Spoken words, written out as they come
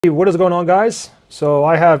What is going on, guys? So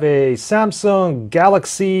I have a Samsung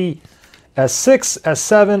Galaxy S6,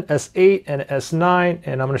 S7, S8, and S9,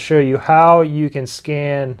 and I'm going to show you how you can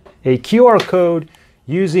scan a QR code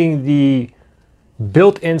using the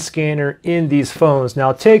built-in scanner in these phones.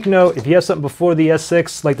 Now take note, if you have something before the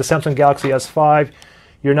S6, like the Samsung Galaxy S5,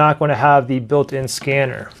 you're not going to have the built-in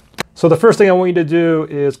scanner. So the first thing I want you to do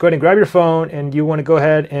is go ahead and grab your phone, and you want to go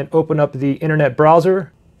ahead and open up the internet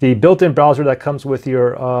browser, the built-in browser that comes with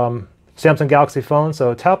your Samsung Galaxy phone.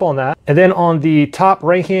 So tap on that, and then on the top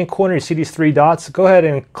right hand corner you see these three dots. Go ahead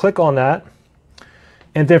and click on that,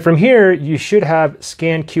 and then from here you should have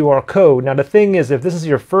scan QR code. Now the thing is, if this is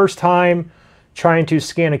your first time trying to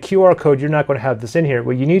scan a QR code, you're not going to have this in here.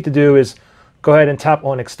 What you need to do is go ahead and tap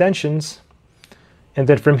on extensions, and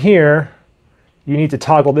then from here you need to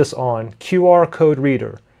toggle this on, QR code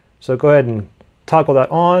reader. So go ahead and toggle that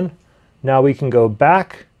on. Now we can go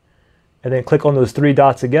back and then click on those three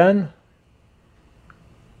dots again.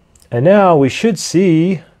 And now we should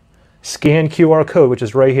see scan QR code, which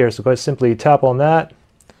is right here. So go ahead and simply tap on that,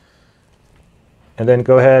 and then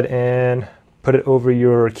go ahead and put it over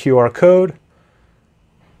your QR code,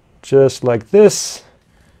 just like this.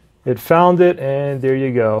 It found it, and there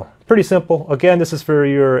you go. Pretty simple. Again, this is for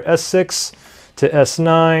your S6 to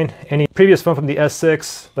S9. Any previous phone from the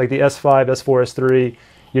S6, like the S5, S4, S3,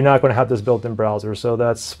 you're not going to have this built-in browser. So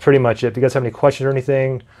that's pretty much it. If you guys have any questions or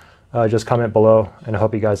anything, just comment below, and I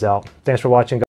help you guys out. Thanks for watching, guys.